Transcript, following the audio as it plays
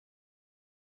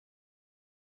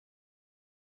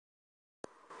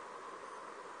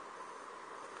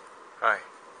Hi,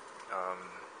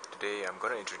 today I'm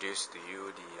going to introduce to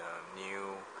you the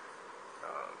new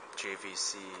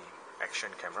JVC action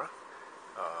camera,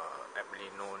 aptly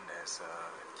known as the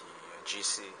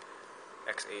JVC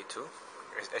XA2.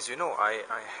 As you know, I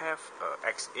have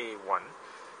XA1,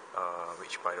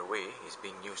 which by the way is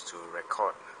being used to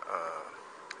record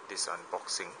this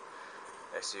unboxing.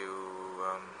 As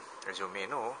you may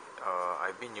know,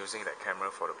 I've been using that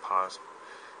camera for the past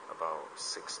about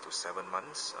 6 to 7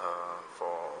 months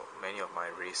for many of my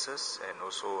races, and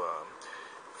also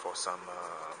for some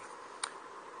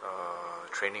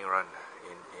training run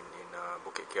in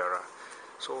Bukit Kiara.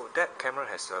 So that camera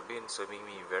has been serving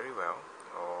me very well,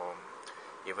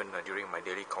 even during my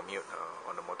daily commute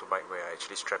on the motorbike, where I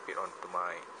actually strap it onto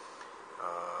my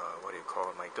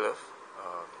my glove,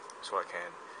 so I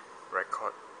can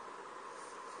record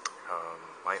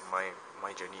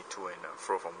my journey to and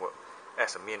fro from work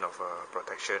as a mean of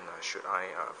protection should I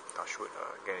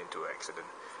get into an accident.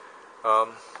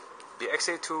 The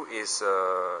XA2 is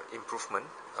improvement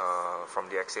from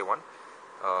the XA1.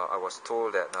 I was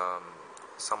told that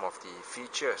some of the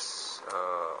features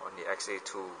on the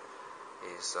XA2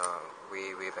 is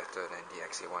way better than the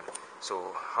XA1.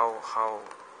 So how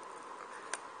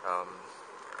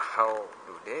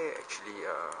do they actually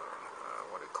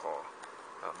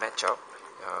match up?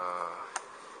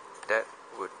 That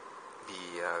would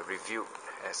be reviewed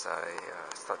as I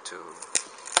start to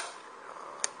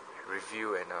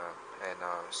review and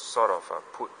sort of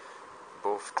put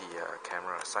both the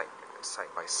camera side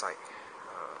by side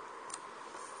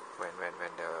when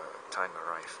the time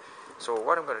arrives. So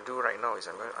what I'm going to do right now is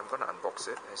I'm going to unbox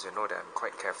it. As you know, that I'm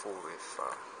quite careful with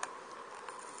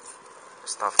the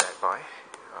stuff that I buy,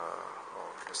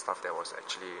 or the stuff that was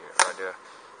actually rather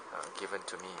given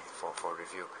to me for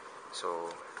review.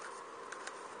 So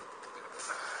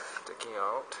taking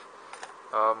out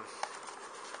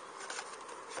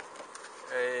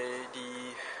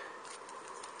the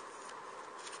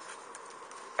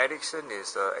Adixxion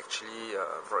is actually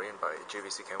brought in by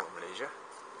JVC Malaysia.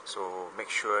 So make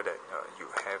sure that you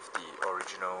have the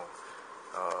original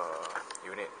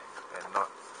unit and not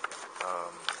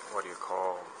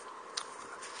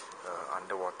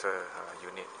underwater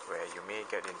unit, where you may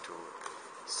get into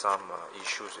some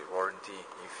issues with warranty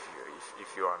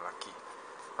if you are unlucky,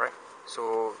 right?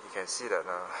 So you can see that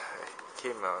it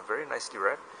came very nicely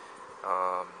wrapped,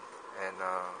 and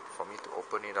for me to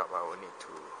open it up, I will need to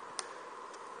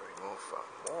remove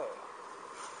more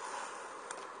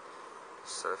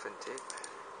cellophane tape.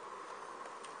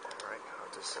 Alright,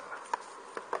 I'll just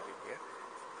leave it here.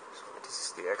 So this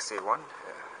is the XA1,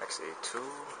 XA2.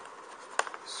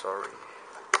 Sorry.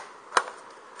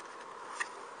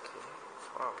 Okay.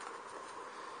 Wow.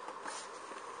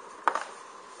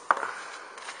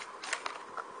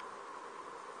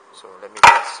 So let me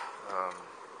guess.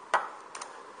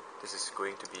 This is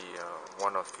going to be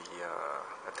one of the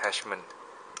attachment,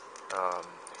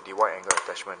 the wide angle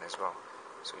attachment as well.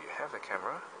 So you have the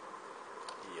camera,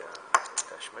 the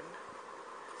attachment.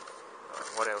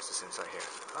 What else is inside here?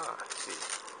 See,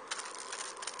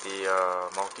 the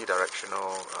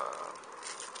multi-directional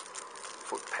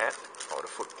foot pad, or the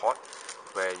foot pod,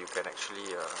 where you can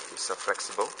actually it's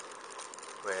flexible,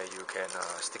 where you can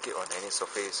stick it on any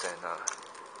surface and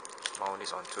mount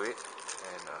this onto it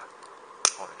and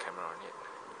mount the camera on it.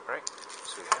 Right?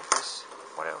 So you have this.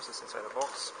 What else is inside the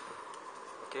box?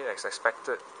 Okay, as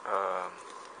expected, a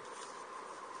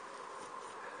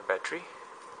battery.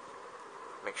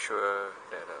 Make sure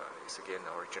that it's again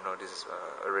original. This is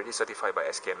already certified by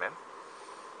SKMM.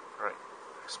 Right,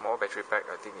 small battery pack.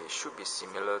 I think it should be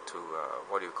similar to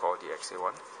what you call the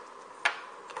XA1.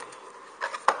 Okay,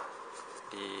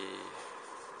 the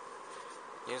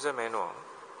user manual.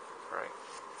 Right,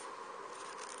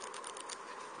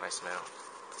 nice smell.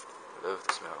 Love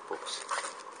the smell of books.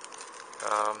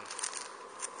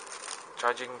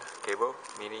 Charging cable,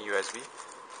 mini USB.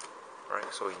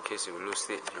 Right, so in case you lose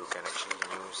it, you can actually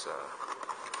use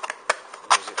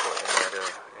it for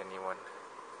anyone.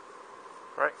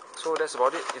 Right, so that's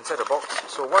about it inside the box.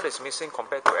 So what is missing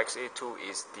compared to XA2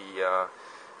 is the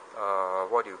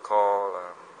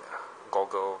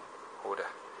goggle holder,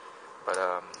 but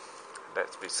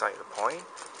that's beside the point.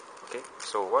 Okay,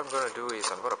 so what I'm going to do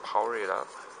is I'm going to power it up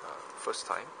first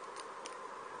time.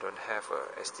 I don't have a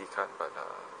SD card, but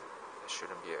it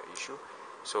shouldn't be an issue.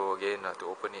 So again, to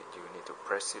open it, you need to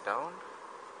press it down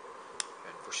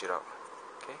and push it out.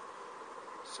 Okay,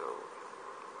 so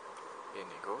in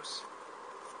it goes,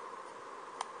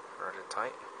 rather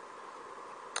tight.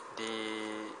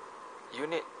 The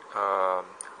unit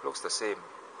looks the same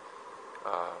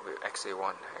with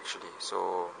XA1 actually.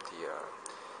 So the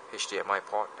HDMI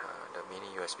port, the mini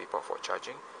USB port for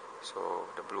charging. So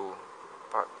the blue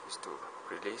part is to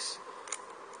release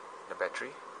the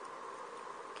battery.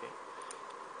 Okay,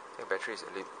 the battery is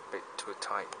a little bit too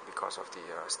tight because of the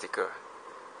sticker,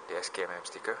 the SKMM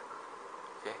sticker.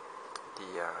 Okay,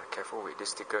 careful with this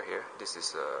sticker here. This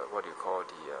is what you call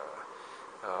the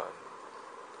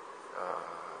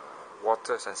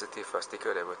water sensitive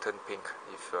sticker that will turn pink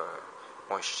if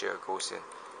moisture goes in.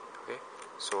 Okay,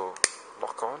 so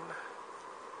lock on,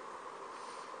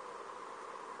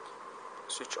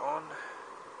 switch on.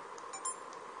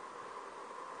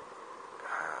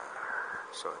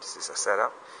 So this is a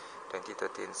setup.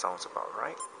 2013 sounds about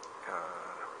right.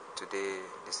 Today,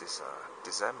 this is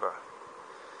December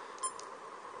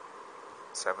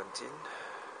 17.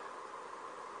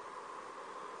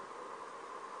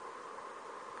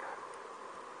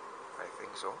 I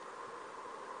think so.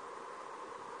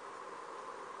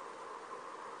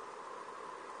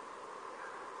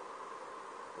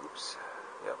 Oops.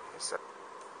 Yep, it's set.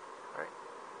 Right.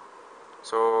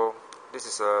 So this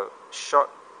is a shot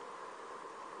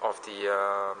of the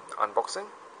unboxing.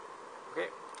 Okay.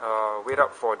 Wait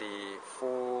up for the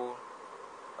full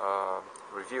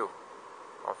review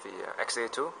of the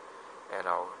XA2, and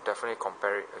I'll definitely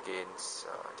compare it against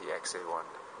the XA1.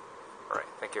 Alright,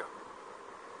 thank you.